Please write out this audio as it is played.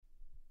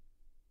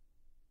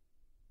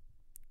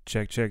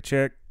Check, check,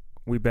 check.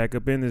 We back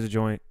up in this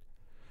joint.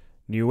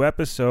 New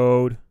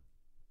episode.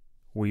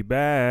 We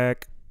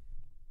back.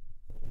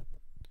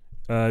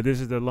 This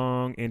is the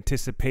long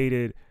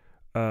anticipated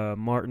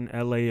Martin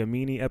L.A.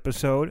 Amini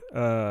episode.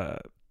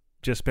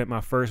 Just spent my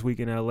first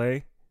week in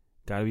L.A.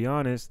 Gotta be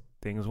honest,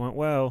 things went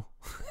well.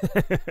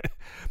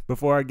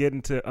 Before I get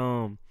into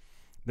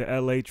the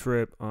L.A.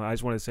 trip, I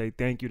just want to say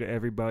thank you to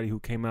everybody who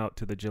came out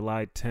to the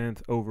July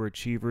 10th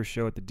Overachievers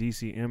show at the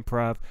DC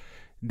Improv.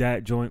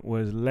 That joint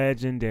was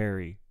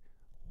legendary.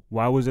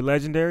 Why was it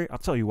legendary? I'll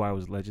tell you why it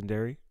was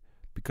legendary.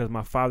 Because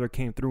my father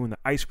came through in the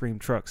ice cream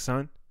truck,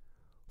 son.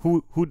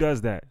 Who does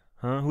that?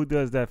 Huh? Who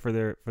does that for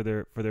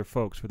their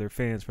folks, for their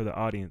fans, for the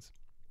audience?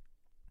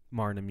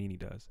 Martin Amini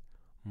does.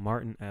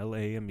 Martin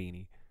L.A.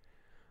 Amini.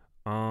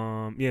 To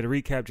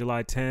recap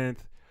July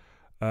 10th.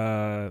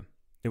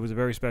 It was a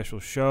very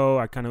special show.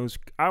 I don't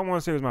want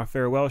to say it was my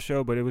farewell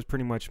show, but it was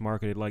pretty much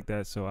marketed like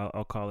that, so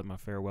I'll call it my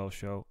farewell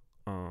show.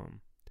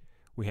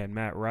 We had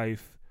Matt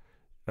Rife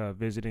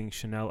visiting,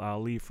 Chanel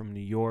Ali from New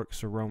York,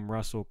 Sarome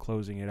Russell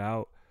closing it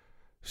out.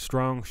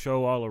 Strong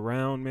show all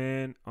around,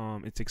 man.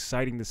 It's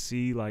exciting to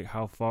see like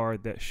how far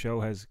that show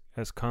has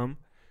come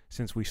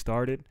since we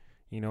started.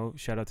 You know,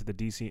 shout out to the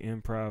DC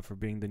Improv for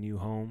being the new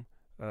home.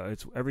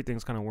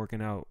 Everything's kind of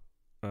working out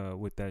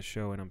with that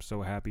show, and I'm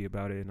so happy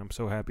about it. And I'm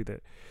so happy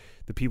that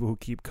the people who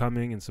keep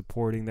coming and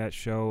supporting that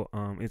show,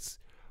 it's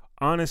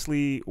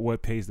honestly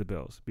what pays the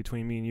bills.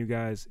 Between me and you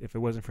guys, if it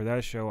wasn't for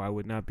that show, I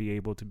would not be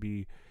able to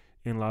be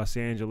in Los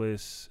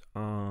Angeles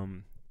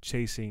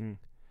chasing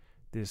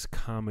this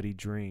comedy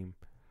dream.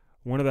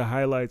 One of the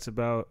highlights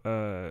about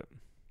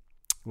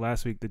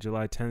last week, the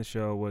July 10th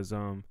show,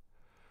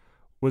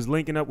 was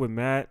linking up with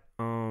Matt.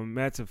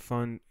 Matt's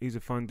he's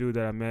a fun dude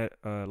that I met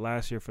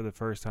last year for the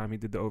first time. He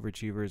did the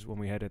Overachievers when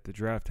we had at the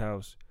Draft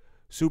House.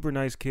 Super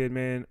nice kid,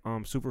 man.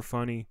 Super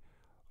funny,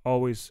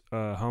 always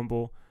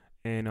humble.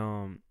 And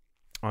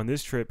on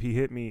this trip, he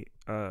hit me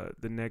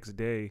the next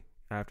day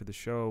after the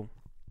show.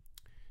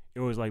 It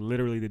was like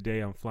literally the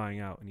day I'm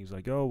flying out, and he's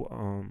like,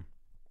 "Yo,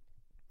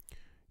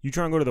 you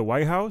trying to go to the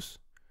White House?"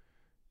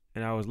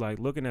 And I was like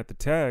looking at the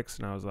text,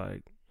 and I was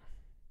like,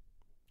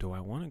 "Do I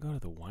want to go to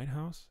the White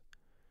House?"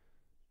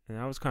 And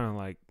I was kind of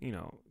like,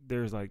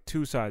 there's like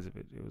two sides of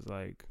it. It was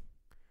like,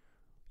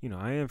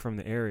 I am from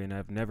the area, and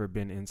I've never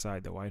been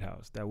inside the White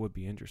House. That would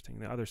be interesting.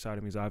 The other side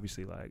of me is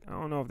obviously like, I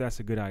don't know if that's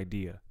a good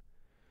idea.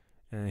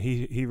 And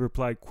he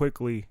replied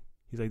quickly.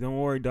 He's like, "Don't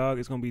worry, dog.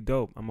 It's gonna be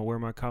dope. I'm gonna wear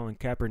my Colin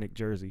Kaepernick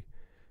jersey."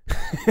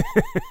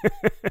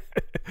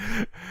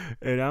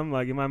 And I'm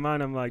like, in my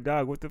mind, I'm like,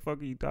 "Dog, what the fuck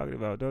are you talking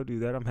about? Don't do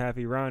that. I'm half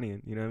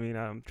Iranian. You know what I mean?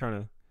 I'm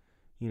trying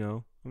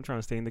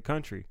to stay in the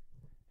country."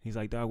 He's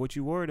like, "Dog, what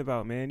you worried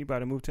about, man? You about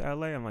to move to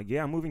LA?" I'm like,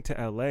 "Yeah, I'm moving to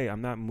LA.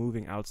 I'm not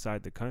moving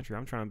outside the country.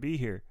 I'm trying to be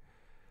here."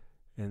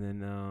 And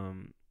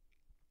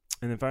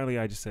then finally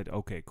I just said,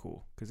 "Okay,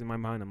 cool." Because in my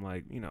mind, I'm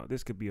like,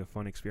 this could be a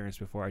fun experience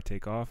before I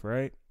take off,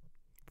 right?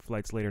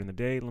 Flight's later in the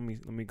day. Let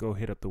me go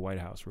hit up the White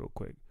House real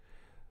quick.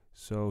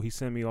 So he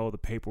sent me all the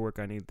paperwork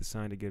I needed to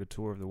sign to get a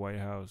tour of the White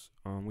House.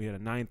 We had a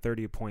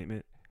 9:30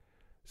 appointment.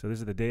 So this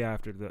is the day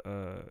after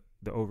the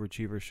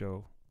Overachiever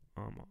show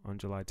on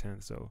July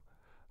 10th. So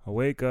I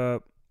wake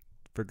up,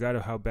 forgot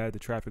how bad the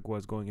traffic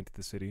was going into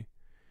the city.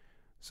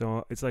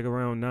 So it's like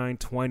around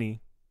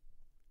 9:20.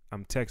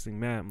 I'm texting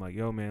Matt. I'm like,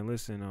 "Yo, man,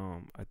 listen.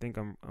 I think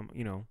I'm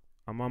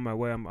on my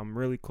way. I'm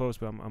really close,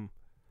 but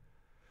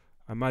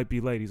I might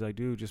be late." He's like,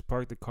 "Dude, just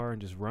park the car and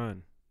just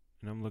run."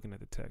 And I'm looking at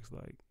the text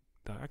like,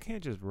 I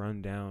can't just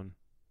run down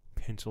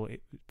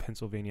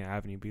Pennsylvania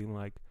Avenue being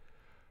like,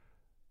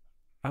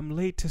 "I'm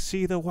late to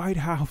see the White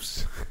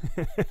House."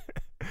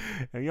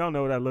 And y'all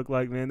know what I look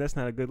like, man. That's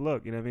not a good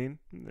look. You know what I mean?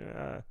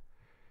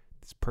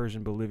 This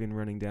Persian Bolivian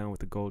running down with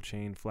the gold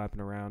chain flapping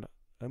around.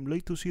 "I'm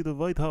late to see the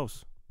White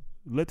House.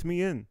 Let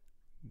me in."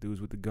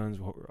 Dudes with the guns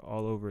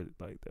all over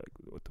like that.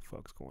 What the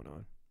fuck's going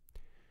on?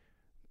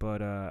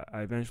 But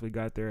I eventually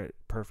got there at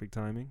perfect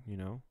timing.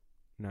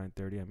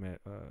 9:30. I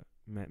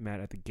met Matt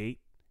at the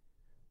gate.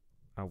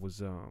 I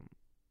was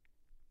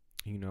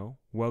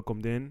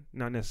welcomed in,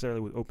 not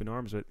necessarily with open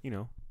arms, but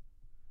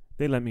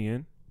they let me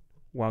in.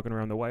 Walking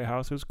around the White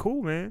House, it was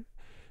cool, man.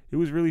 It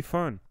was really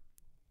fun.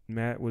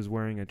 Matt was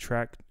wearing a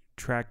track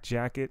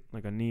jacket,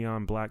 like a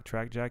neon black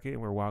track jacket,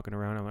 and we're walking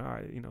around. I'm like, all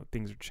right,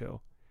 things are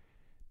chill.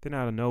 Then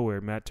out of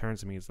nowhere, Matt turns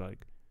to me. He's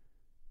like,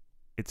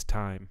 "It's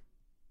time."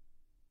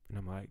 And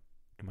I'm like,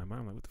 in my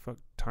mind, I'm like, "What the fuck?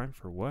 Time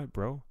for what,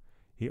 bro?"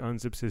 He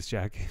unzips his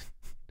jacket,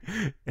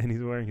 and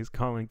he's wearing his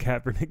Colin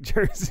Kaepernick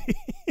jersey.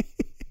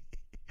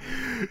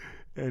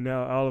 And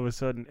now all of a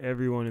sudden,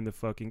 everyone in the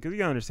fucking, because you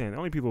gotta understand, the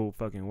only people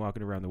fucking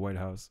walking around the White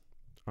House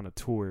on a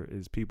tour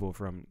is people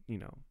from,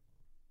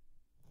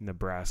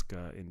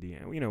 Nebraska,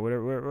 Indiana,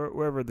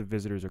 wherever the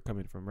visitors are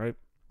coming from, right?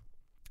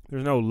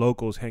 There's no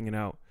locals hanging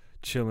out,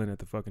 chilling at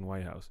the fucking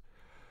White House.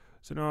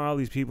 So now all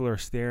these people are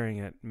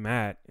staring at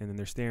Matt, and then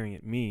they're staring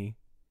at me.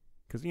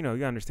 Because, you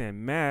gotta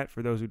understand, Matt,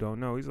 for those who don't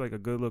know, he's like a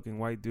good-looking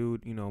white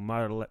dude,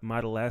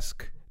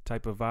 model-esque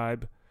type of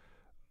vibe.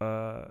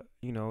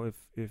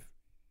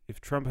 If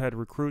Trump had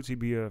recruits, he'd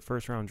be a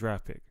first-round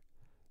draft pick.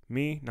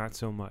 Me, not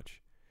so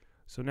much.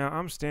 So now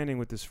I'm standing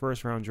with this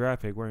first round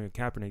draft pick wearing a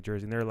Kaepernick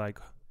jersey, and they're like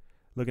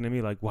looking at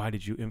me like, why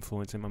did you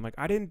influence him? I'm like,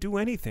 I didn't do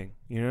anything.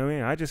 You know what I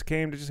mean? I just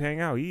came to just hang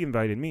out. He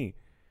invited me.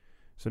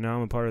 So now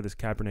I'm a part of this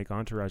Kaepernick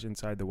entourage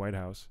inside the White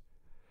House.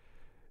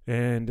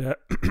 And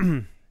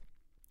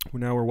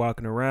now we're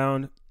walking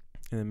around,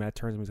 and then Matt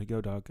turns to me and he's like,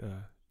 yo, dog,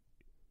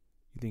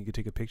 you think you could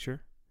take a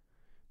picture?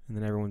 And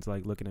then everyone's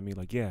like looking at me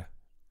like, yeah,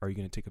 are you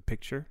going to take a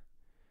picture?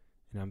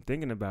 And I'm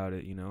thinking about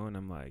it, and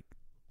I'm like,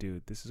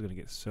 dude, this is going to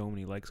get so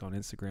many likes on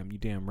Instagram. You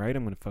damn right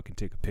I'm going to fucking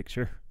take a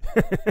picture.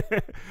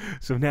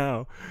 So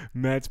now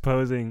Matt's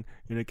posing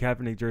in a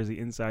Kaepernick jersey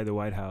inside the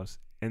White House.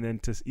 And then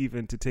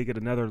to take it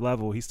another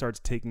level, he starts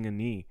taking a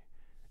knee.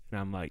 And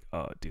I'm like,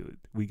 oh, dude,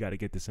 we got to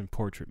get this in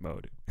portrait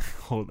mode.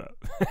 Hold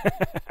up.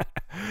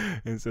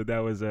 And so that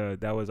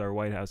was our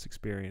White House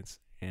experience.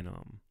 And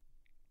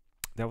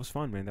that was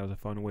fun, man. That was a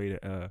fun way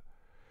to,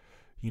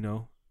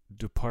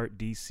 depart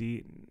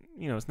DC.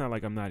 It's not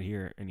like I'm not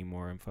here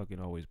anymore. I'm fucking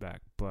always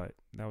back. But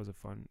that was a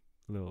fun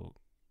little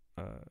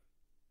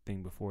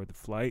thing before the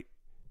flight.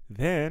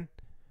 Then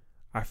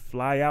I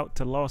fly out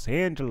to Los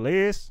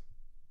Angeles.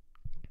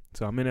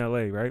 So I'm in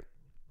LA, right?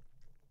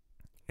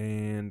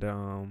 And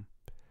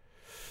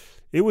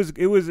it was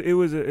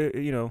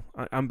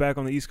I'm back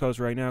on the East Coast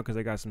right now because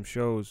I got some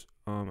shows.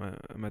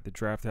 I'm at the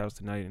Draft House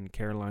tonight and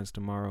Caroline's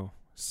tomorrow,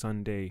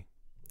 Sunday,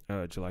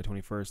 July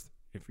 21st.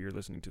 If you're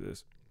listening to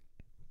this.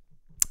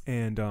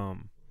 And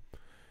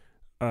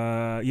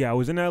I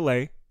was in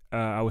LA.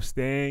 I was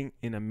staying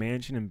in a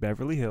mansion in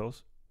Beverly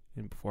Hills.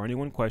 And before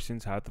anyone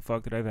questions how the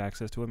fuck did I have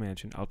access to a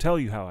mansion, I'll tell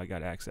you how I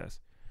got access.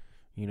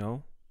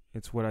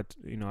 It's what I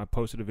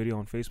posted a video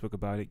on Facebook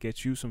about it.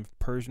 Get you some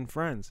Persian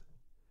friends.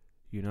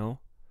 One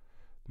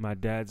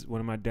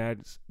of my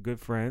dad's good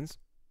friends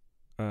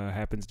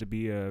happens to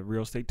be a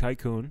real estate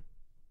tycoon,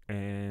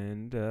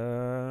 and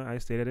I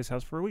stayed at his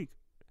house for a week.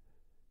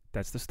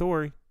 That's the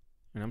story,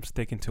 and I'm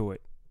sticking to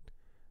it.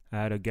 I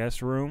had a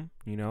guest room,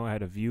 I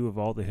had a view of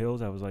all the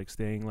hills. I was like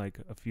staying like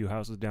a few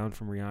houses down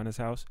from Rihanna's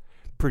house.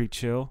 Pretty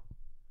chill,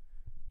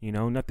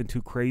 nothing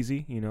too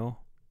crazy,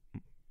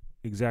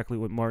 exactly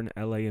what Martin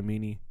L.A.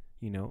 Amini,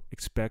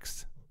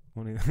 expects.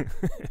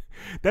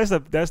 That's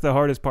the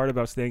hardest part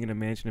about staying in a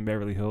mansion in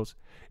Beverly Hills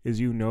is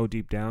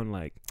deep down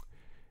like,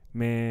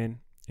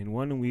 man, in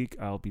 1 week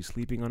I'll be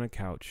sleeping on a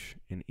couch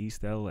in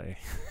East LA.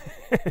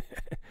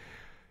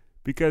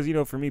 Because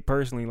for me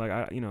personally,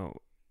 like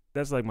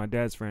that's like my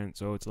dad's friend,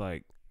 so it's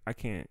like I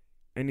can't,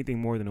 anything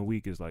more than a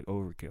week is like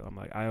overkill. I'm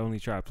like, I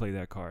only try to play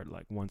that card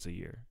like once a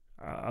year.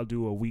 I'll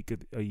do a week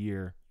a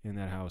year in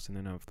that house, and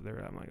then after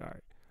that I'm like, all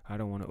right, I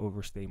don't want to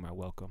overstay my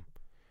welcome.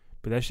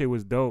 But that shit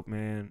was dope,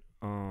 man.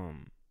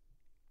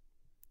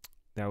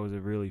 That was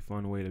a really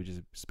fun way to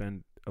just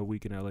spend a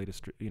week in LA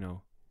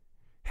to,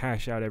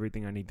 hash out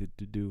everything I needed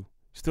to do.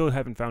 Still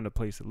haven't found a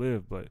place to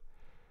live, but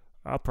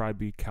I'll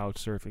probably be couch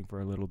surfing for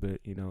a little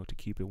bit, to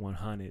keep it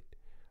 100.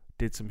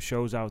 Did some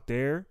shows out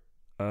there.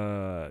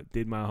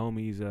 Did my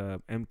homies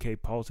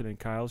MK Paulson and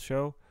Kyle's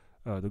show,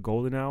 the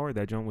Golden Hour.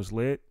 That joint was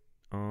lit.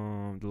 The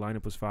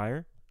lineup was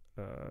fire.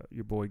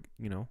 Your boy,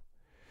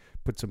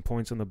 put some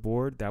points on the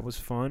board. That was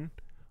fun.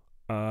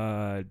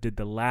 Did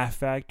the Laugh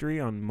Factory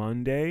on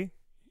Monday.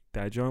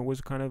 That joint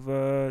was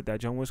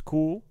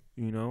cool.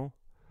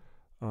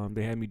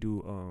 They had me do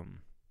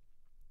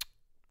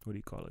what do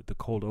you call it? The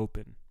cold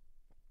open,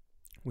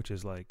 which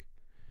is like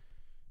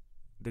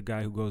the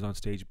guy who goes on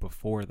stage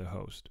before the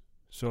host.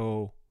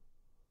 So,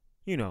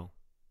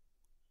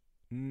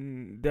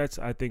 that's,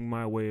 I think,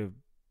 my way of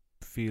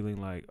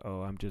feeling like,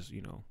 oh, I'm just,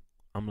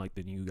 I'm like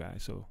the new guy.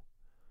 So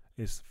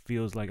it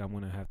feels like I'm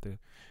going to have to,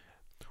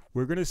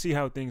 we're going to see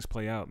how things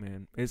play out,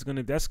 man.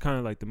 That's kind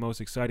of like the most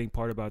exciting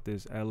part about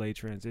this LA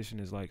transition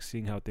is like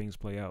seeing how things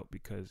play out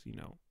because,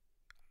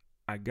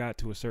 I got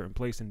to a certain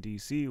place in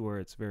DC where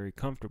it's very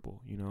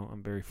comfortable.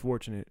 I'm very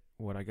fortunate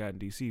what I got in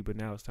DC, but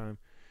now it's time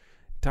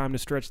to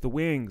stretch the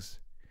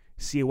wings,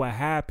 see what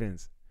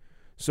happens.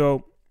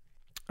 So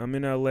I'm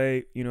in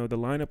LA. The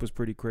lineup was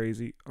pretty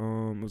crazy.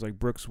 It was like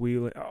Brooks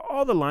Wheeler,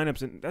 all the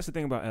lineups, and that's the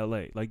thing about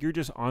LA. Like you're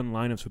just on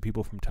lineups with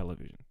people from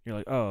television. You're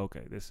like, oh,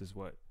 okay, this is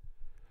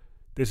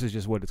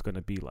just what it's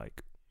gonna be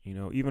like.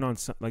 Even on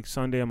like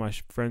Sunday on my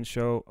friend's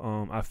show,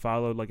 I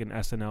followed like an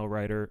SNL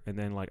writer, and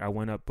then like I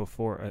went up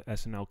before a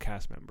SNL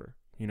cast member.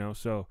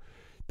 So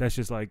that's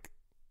just like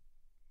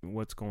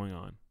what's going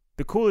on.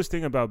 The coolest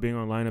thing about being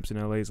on lineups in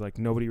LA is like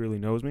nobody really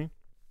knows me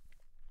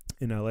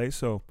in LA.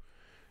 So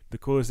the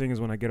coolest thing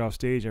is when I get off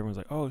stage, everyone's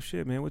like, "Oh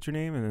shit, man, what's your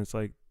name?" And it's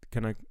like,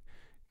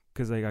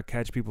 because like I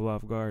catch people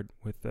off guard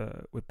with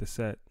the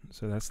set.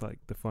 So that's like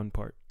the fun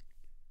part.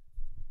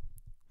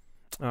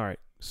 All right,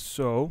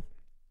 so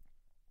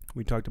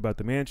we talked about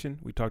the mansion.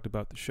 We talked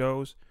about the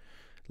shows.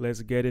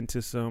 Let's get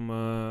into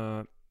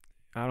some,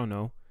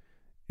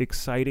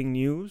 exciting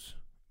news.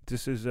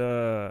 This is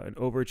an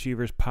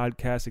Overachievers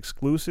podcast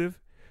exclusive.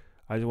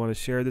 I just want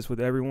to share this with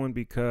everyone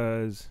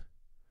because,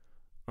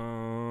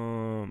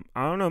 I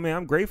don't know, man.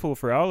 I'm grateful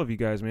for all of you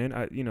guys, man.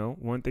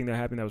 One thing that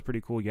happened that was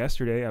pretty cool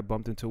yesterday, I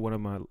bumped into one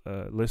of my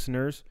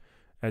listeners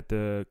at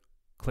the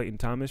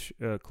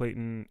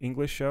Clayton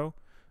English show.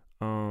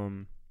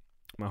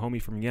 My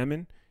homie from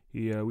Yemen,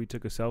 we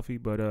took a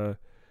selfie. But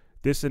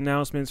this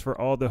announcement's for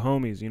all the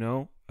homies,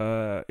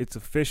 it's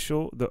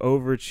official. The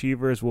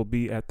Overachievers will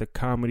be at the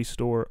Comedy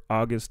Store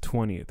August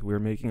 20th. We're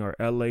making our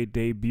LA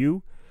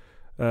debut.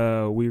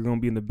 We're going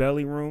to be in the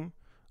Belly Room,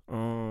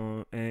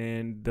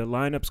 and the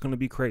lineup's going to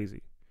be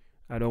crazy.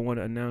 I don't want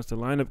to announce the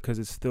lineup because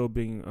it's still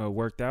being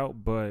worked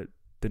out, but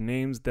the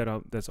names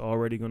that's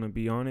already going to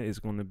be on it is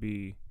going to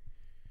be,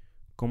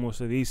 como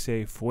se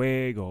dice,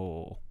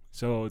 fuego.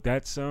 So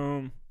that's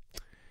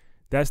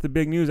the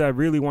big news I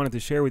really wanted to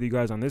share with you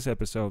guys on this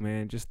episode,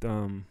 man. Just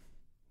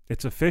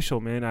it's official,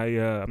 man.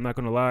 I'm not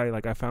gonna lie,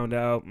 like I found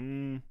out,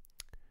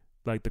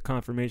 like the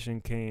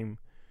confirmation came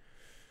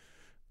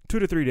 2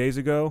 to 3 days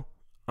ago.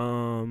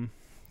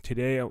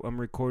 Today I'm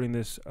recording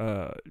this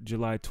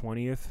July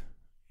 20th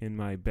in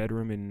my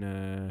bedroom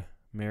in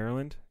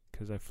Maryland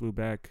because I flew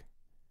back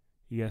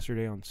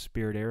yesterday on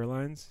Spirit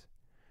Airlines.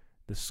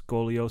 The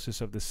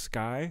scoliosis of the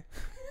sky.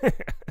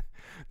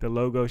 The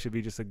logo should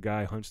be just a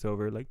guy hunched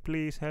over, like,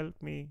 please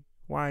help me.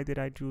 Why did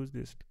I choose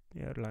this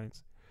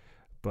airlines?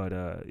 But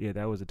yeah,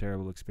 that was a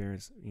terrible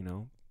experience,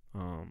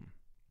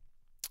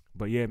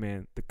 But yeah,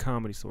 man, the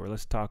Comedy Store.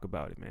 Let's talk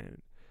about it,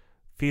 man.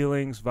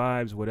 Feelings,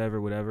 vibes,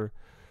 whatever.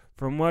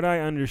 From what I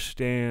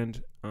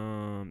understand,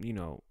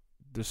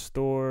 the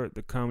store,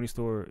 the Comedy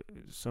Store,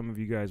 some of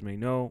you guys may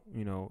know,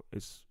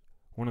 it's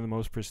one of the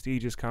most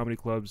prestigious comedy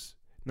clubs,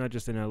 not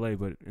just in LA,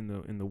 but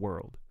in the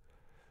world.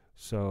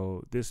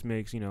 So this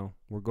makes,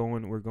 we're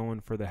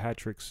going for the hat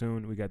trick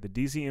soon. We got the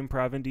DC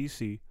Improv in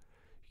DC,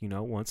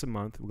 once a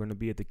month. We're going to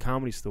be at the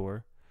Comedy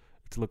Store.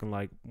 It's looking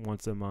like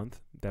once a month.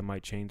 That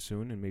might change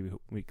soon, and maybe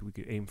we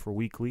could aim for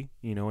weekly,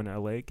 in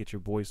LA. Get your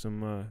boys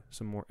some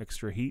more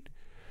extra heat.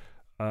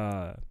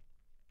 But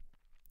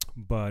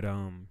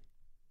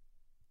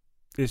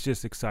it's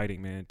just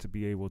exciting, man, to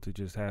be able to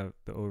just have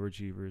the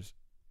Overachievers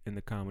in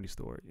the Comedy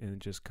Store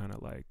and just kind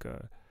of like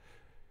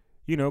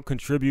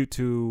contribute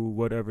to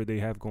whatever they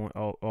have going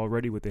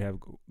already, what they have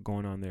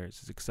going on there. It's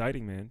just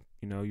exciting, man.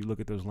 You look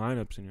at those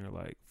lineups and you're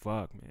like,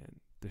 fuck, man,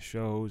 the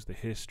shows, the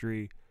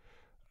history.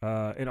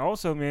 And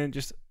also, man,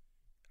 just,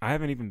 I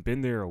haven't even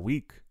been there a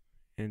week,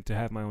 and to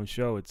have my own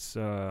show, it's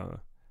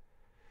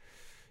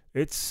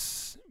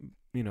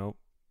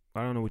I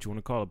don't know what you want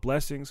to call it.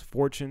 Blessings,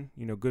 fortune,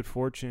 good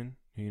fortune,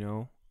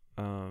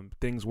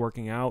 things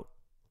working out,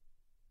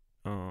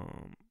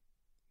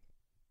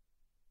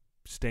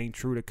 staying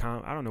true to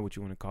I don't know what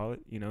you want to call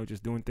it,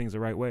 just doing things the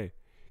right way,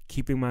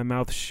 keeping my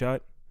mouth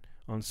shut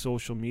on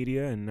social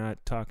media and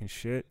not talking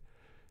shit.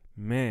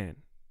 Man,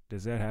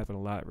 does that happen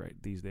a lot right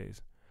these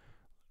days.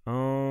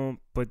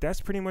 But that's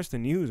pretty much the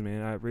news,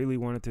 man. I really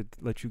wanted to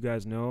let you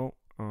guys know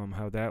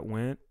how that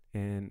went,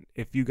 and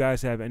if you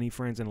guys have any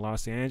friends in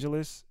Los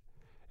Angeles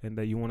and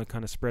that you want to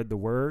kind of spread the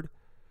word,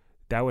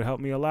 that would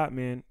help me a lot,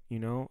 man.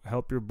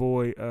 Help your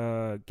boy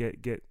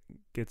get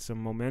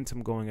some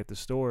momentum going at the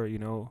store.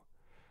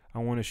 I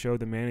want to show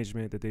the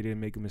management that they didn't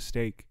make a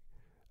mistake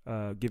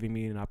giving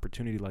me an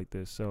opportunity like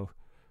this. So,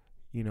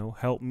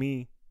 help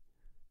me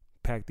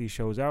pack these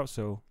shows out.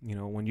 So,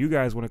 when you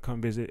guys want to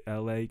come visit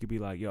LA, you could be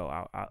like,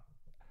 yo,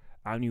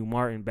 I knew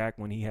Martin back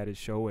when he had his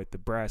show at the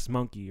Brass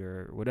Monkey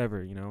or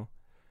whatever,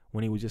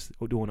 when he was just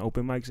doing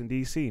open mics in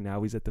DC.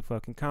 Now he's at the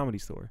fucking Comedy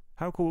Store.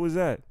 How cool is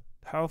that?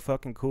 How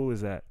fucking cool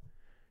is that?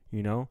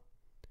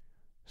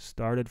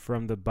 Started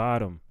from the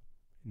bottom.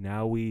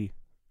 Now I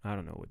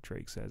don't know what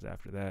Drake says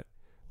after that.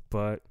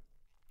 But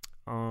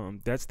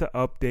that's the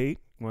update.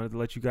 Wanted to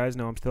let you guys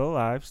know I'm still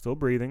alive, still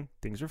breathing.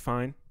 Things are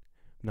fine.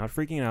 Not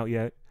freaking out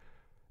yet.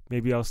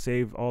 Maybe I'll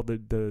save all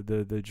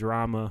the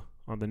drama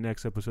on the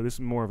next episode. This is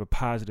more of a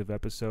positive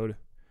episode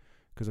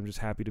because I'm just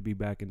happy to be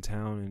back in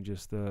town, and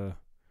just I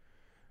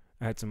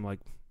had some like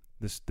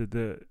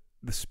the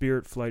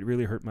Spirit flight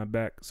really hurt my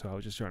back, so I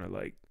was just trying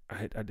to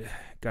I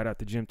got out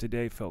the gym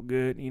today, felt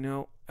good,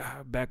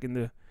 back in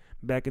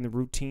the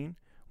routine.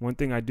 One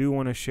thing I do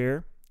want to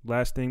share.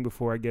 Last thing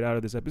before I get out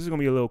of this episode. This is going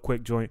to be a little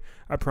quick joint.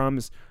 I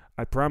promise.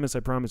 I've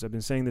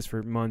been saying this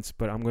for months,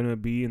 but I'm going to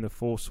be in the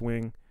full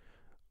swing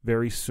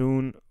very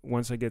soon.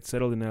 Once I get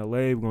settled in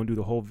LA, we're going to do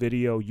the whole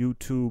video,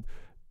 YouTube,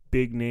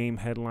 big name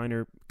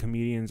headliner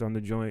comedians on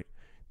the joint.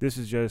 This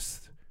is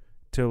just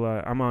till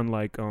I'm on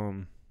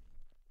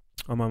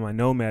my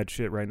nomad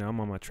shit right now.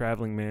 I'm on my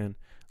traveling man,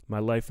 my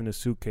life in a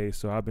suitcase.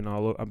 So I've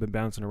been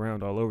bouncing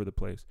around all over the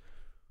place.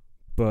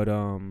 But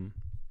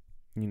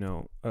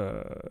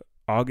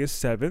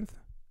August 7th,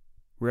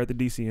 we're at the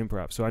DC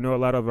Improv. So I know a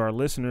lot of our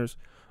listeners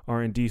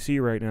are in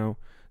DC right now.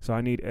 So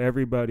I need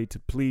everybody to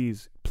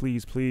please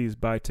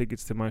buy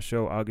tickets to my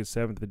show August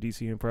 7th at the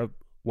DC Improv.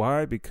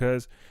 Why?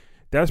 Because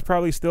that's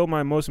probably still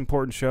my most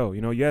important show.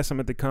 Yes, I'm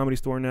at the Comedy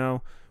Store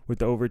now with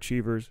the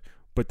Overachievers,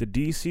 but the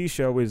DC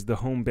show is the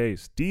home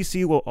base.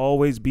 DC will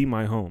always be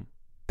my home.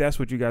 That's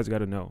what you guys got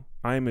to know.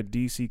 I am a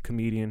DC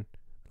comedian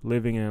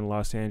living in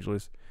Los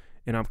Angeles,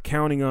 and I'm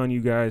counting on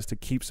you guys to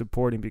keep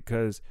supporting,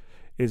 because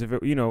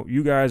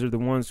you guys are the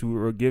ones who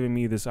are giving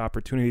me this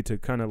opportunity to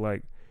kind of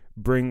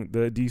bring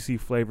the DC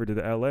flavor to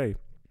the LA.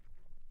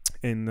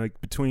 And like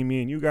between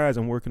me and you guys,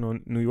 I'm working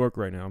on New York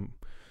right now. I'm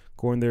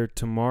going there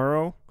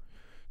tomorrow,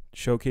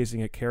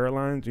 showcasing at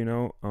Caroline's. You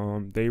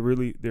know, they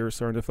were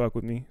starting to fuck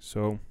with me,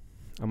 so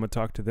I'm gonna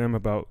talk to them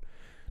about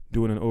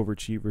doing an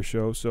overachiever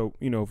show. So,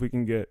 you know, if we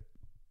can get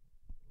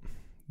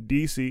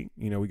DC,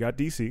 you know, we got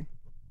DC,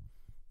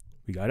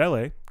 we got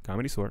LA,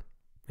 Comedy Store,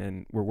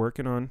 and we're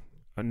working on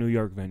a New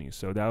York venue.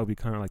 So that would be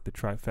kind of like the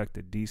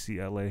trifecta: DC,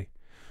 LA,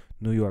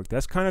 New York.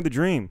 That's kind of the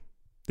dream.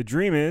 The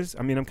dream is,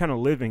 I mean, I'm kind of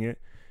living it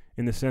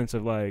in the sense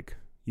of like,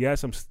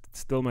 yes, I'm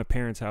still in my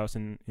parents' house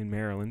in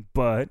Maryland,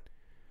 but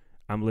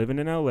I'm living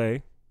in LA,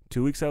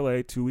 2 weeks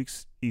LA, 2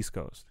 weeks East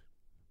Coast,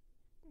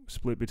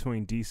 split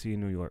between DC and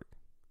New York.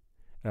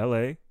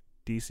 LA,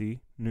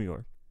 DC, New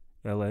York.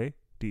 LA,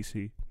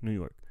 DC, New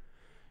York.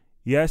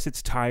 Yes,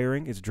 it's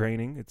tiring, it's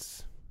draining,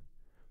 it's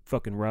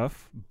fucking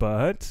rough,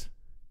 but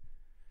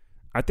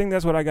I think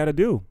that's what I got to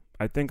do.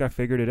 I think I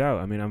figured it out.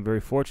 I mean, I'm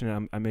very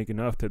fortunate. I make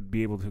enough to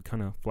be able to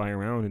kind of fly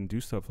around and do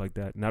stuff like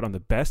that. Not on the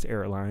best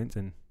airlines,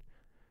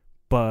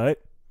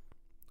 but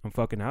I'm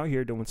fucking out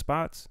here doing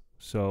spots.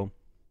 So,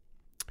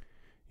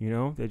 you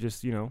know, they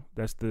just, you know,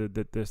 that's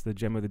the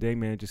gem of the day,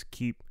 man. Just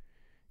keep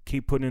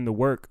putting in the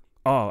work.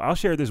 Oh, I'll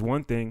share this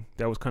one thing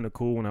that was kind of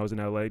cool when I was in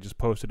LA. Just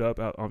posted up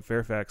out on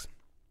Fairfax.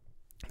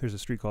 There's a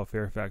street called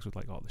Fairfax with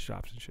like all the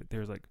shops and shit.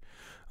 There's like,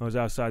 I was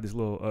outside this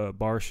little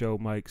bar show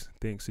Mike's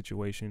thing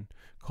situation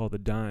called The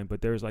Dime,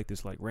 but there's like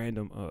this like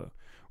random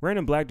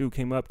black dude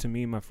came up to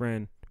me and my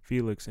friend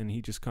Felix, and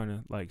he just kind of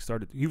like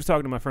he was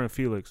talking to my friend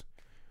Felix,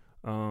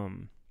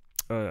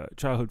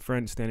 childhood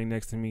friend standing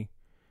next to me,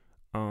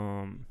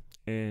 and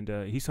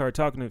he started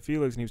talking to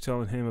Felix, and he was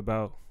telling him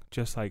about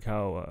just like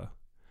how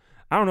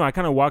I don't know, I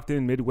kind of walked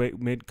in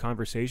mid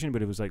conversation,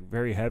 but it was like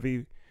very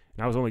heavy.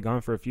 And I was only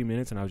gone for a few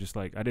minutes, and I was just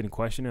like, I didn't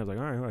question it. I was like,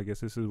 all right, well, I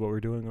guess this is what we're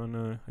doing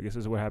I guess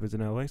this is what happens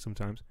in LA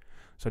sometimes.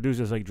 So dude's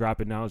just like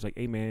dropping knowledge, like,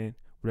 hey man,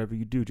 whatever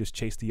you do, just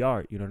chase the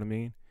art. You know what I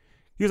mean?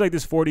 He was like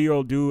this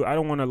 40-year-old dude. I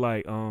don't want to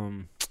like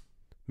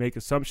make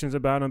assumptions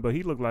about him, but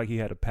he looked like he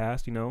had a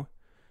past. You know,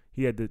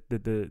 he had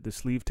the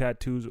sleeve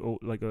tattoos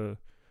like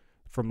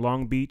from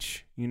Long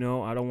Beach. You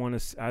know, I don't want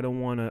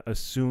to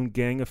assume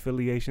gang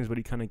affiliations, but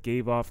he kind of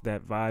gave off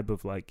that vibe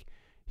of like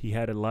he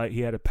had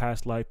a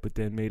past life, but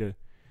then made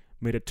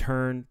a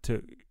turn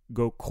to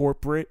go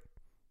corporate.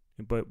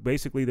 But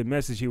basically the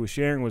message he was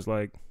sharing was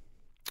like,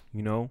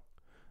 you know,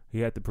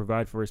 he had to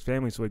provide for his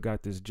family, so he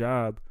got this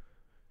job,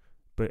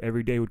 but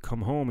every day would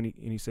come home and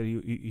he said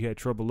he had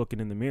trouble looking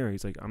in the mirror.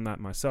 He's like, I'm not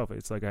myself.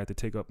 It's like I had to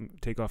take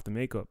off the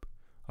makeup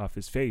off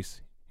his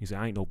face. He said,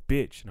 I ain't no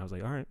bitch. And I was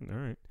like, all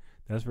right,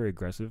 that's very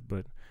aggressive,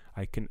 but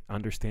I can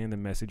understand the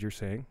message you're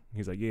saying.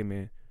 He's like, yeah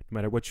man, no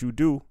matter what you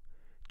do,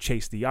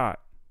 chase the yacht.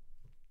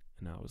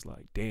 And I was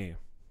like, damn,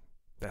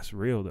 that's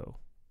real though.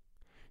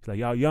 He's like,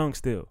 y'all young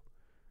still,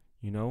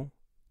 you know,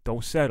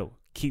 don't settle,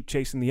 keep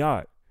chasing the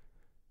art,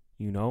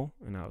 you know.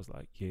 And I was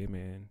like, yeah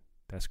man,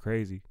 that's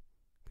crazy,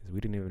 because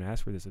we didn't even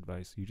ask for this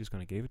advice. You just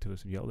kind of gave it to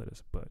us and yelled at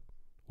us, but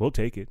we'll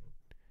take it.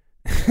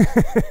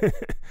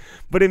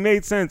 But it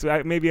made sense.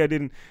 Maybe I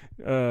didn't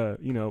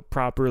you know,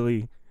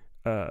 properly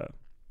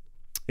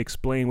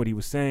explain what he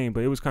was saying,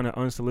 but it was kind of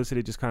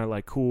unsolicited, just kind of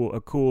like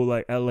a cool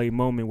like LA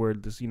moment where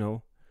this, you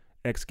know,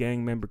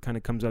 ex-gang member kind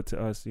of comes up to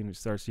us and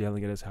starts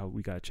yelling at us how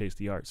we got to chase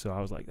the art. So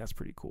I was like, that's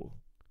pretty cool,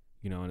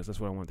 you know, and that's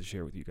what I wanted to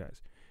share with you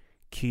guys.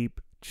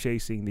 Keep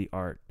chasing the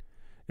art.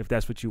 If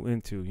that's what you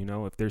into, you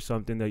know, if there's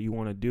something that you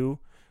want to do,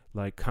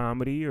 like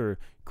comedy or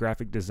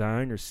graphic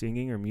design or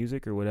singing or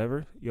music or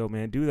whatever, yo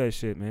man, do that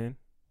shit, man.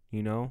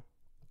 You know,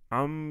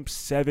 I'm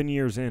 7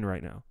 years in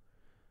right now.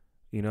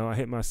 You know, I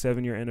hit my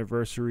 7-year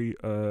anniversary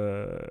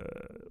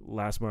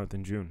last month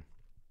in June.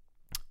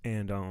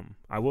 And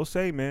I will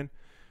say, man,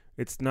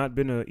 it's not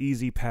been an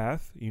easy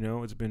path, you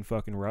know. It's been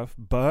fucking rough,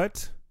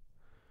 but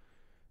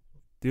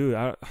dude,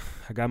 I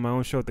got my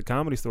own show at the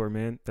Comedy Store,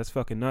 man. That's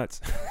fucking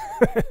nuts.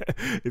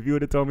 If you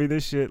would have told me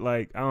this shit,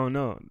 like, I don't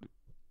know,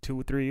 2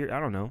 or 3 years, I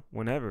don't know,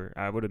 whenever,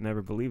 I would have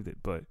never believed it.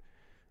 But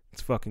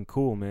it's fucking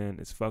cool, man.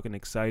 It's fucking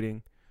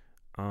exciting.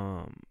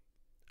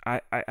 I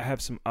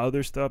have some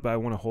other stuff, but I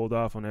want to hold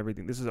off on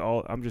everything. This is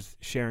all, I'm just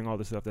sharing all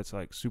the stuff that's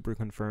like super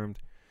confirmed.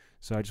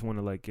 So I just want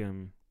to like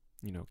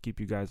you know, keep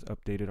you guys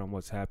updated on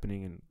what's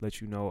happening and let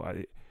you know,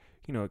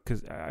 you know,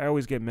 because I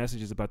always get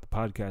messages about the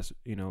podcast,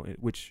 you know,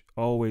 which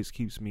always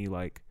keeps me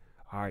like,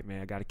 all right,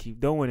 man, I got to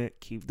keep doing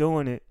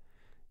it,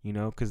 you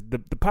know, because the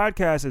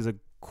podcast is a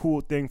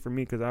cool thing for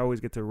me because I always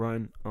get to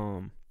run,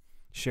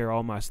 share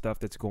all my stuff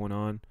that's going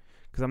on,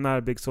 because I'm not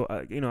a big,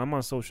 you know, I'm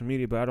on social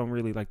media, but I don't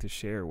really like to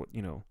share what,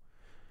 you know,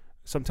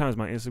 sometimes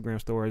my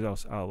Instagram stories,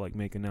 I'll like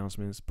make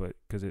announcements, but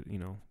because it, you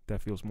know,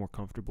 that feels more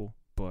comfortable,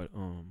 but,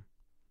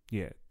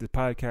 yeah, the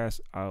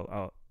podcast,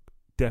 I'll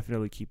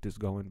definitely keep this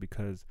going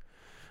because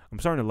I'm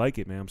starting to like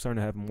it, man. I'm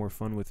starting to have more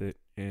fun with it.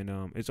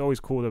 And it's always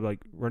cool to like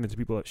run into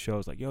people at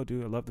shows like, yo,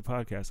 dude, I love the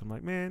podcast. I'm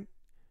like, man,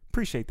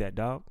 appreciate that,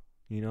 dog.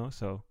 You know,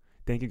 so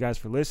thank you guys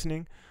for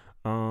listening.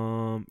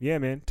 Yeah,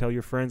 man, tell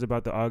your friends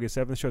about the August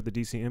 7th show at the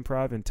DC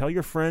Improv, and tell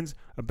your friends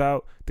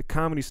about the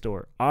Comedy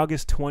Store,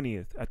 August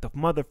 20th at the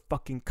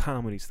motherfucking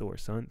Comedy Store,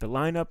 son. The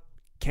lineup,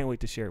 can't wait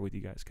to share it with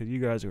you guys, because you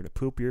guys are going to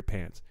poop your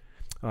pants.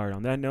 All right,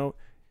 on that note,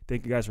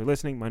 thank you guys for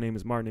listening. My name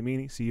is Martin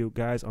Amini. See you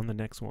guys on the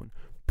next one.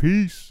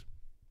 Peace.